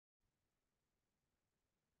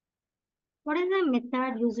What is the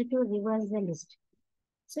method used to reverse the list?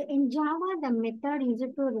 So in Java, the method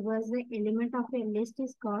used to reverse the element of a list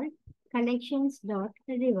is called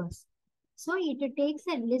collections.reverse. So it takes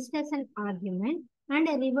a list as an argument and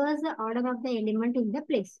reverse the order of the element in the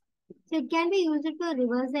place. So it can be used to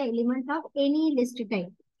reverse the element of any list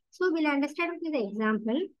type. So we'll understand with the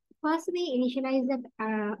example. First, we initialize the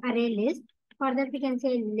array list. For that, we can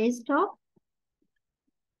say list of.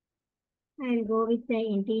 I'll go with the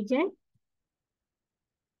integer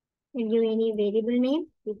and give any variable name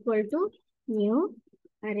equal to new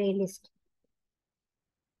array list.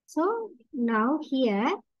 So now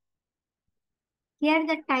here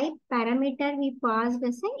the type parameter we passed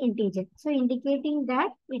as an integer. So indicating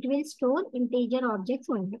that it will store integer objects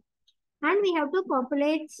only. And we have to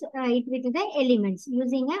populate it with the elements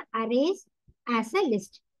using a arrays as a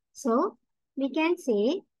list. So we can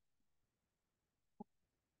say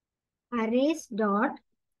arrays dot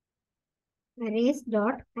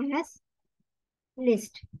as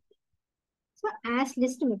list. So as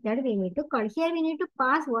list method we need to call. Here we need to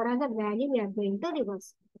pass what are the value we are going to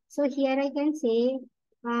reverse. So here I can say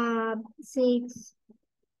 6,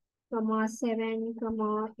 7,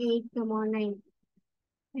 8, 9.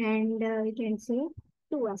 And we can say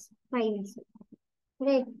 2 as 5 as well.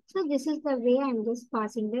 Right. So this is the way I'm just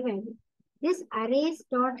passing the value. This arrays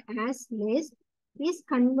dot as list is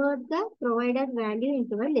convert the provided value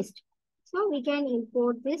into a list. So we can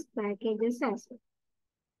import this packages as well.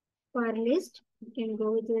 For list, we can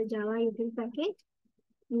go with the Java util package.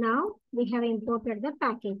 Now we have imported the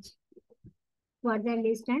package for the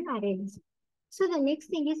list and array list. So the next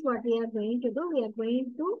thing is what we are going to do. We are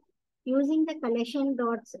going to using the collection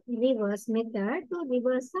dots reverse method to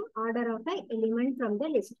reverse the order of the element from the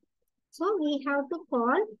list. So we have to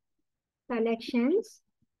call collections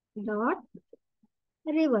dot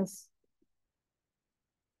reverse.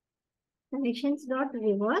 Collections dot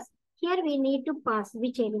reverse. Here we need to pass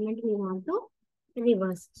which element we want to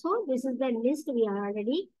reverse. So this is the list we have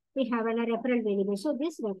a referral variable. So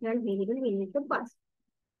this referral variable we need to pass.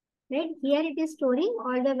 Right? Here it is storing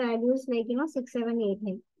all the values like 6, 7, 8,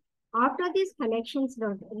 9. After this collections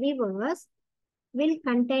dot reverse will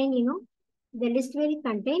contain, the list will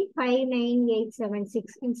contain 5, 9, 8, 7,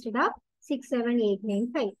 6 instead of 6, 7, 8,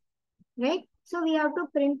 9, 5. Right? So we have to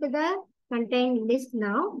print the contained list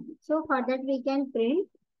now. So for that we can print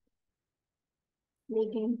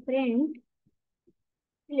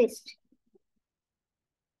list.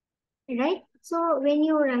 Right? So when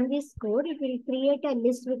you run this code, it will create a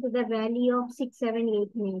list with the value of 6, 7,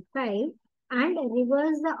 8, 9, 5 and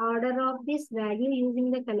reverse the order of this value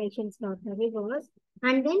using the collections dot reverse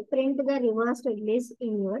and then print the reversed list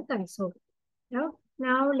in your console.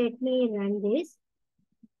 Now let me run this.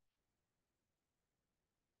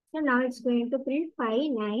 So now it's going to print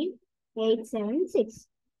 5, 9, 8, 7, 6.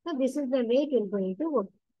 So this is the way it will going to work.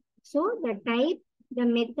 So the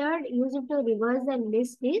method used to reverse the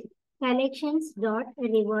list is collections dot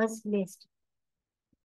reverse list.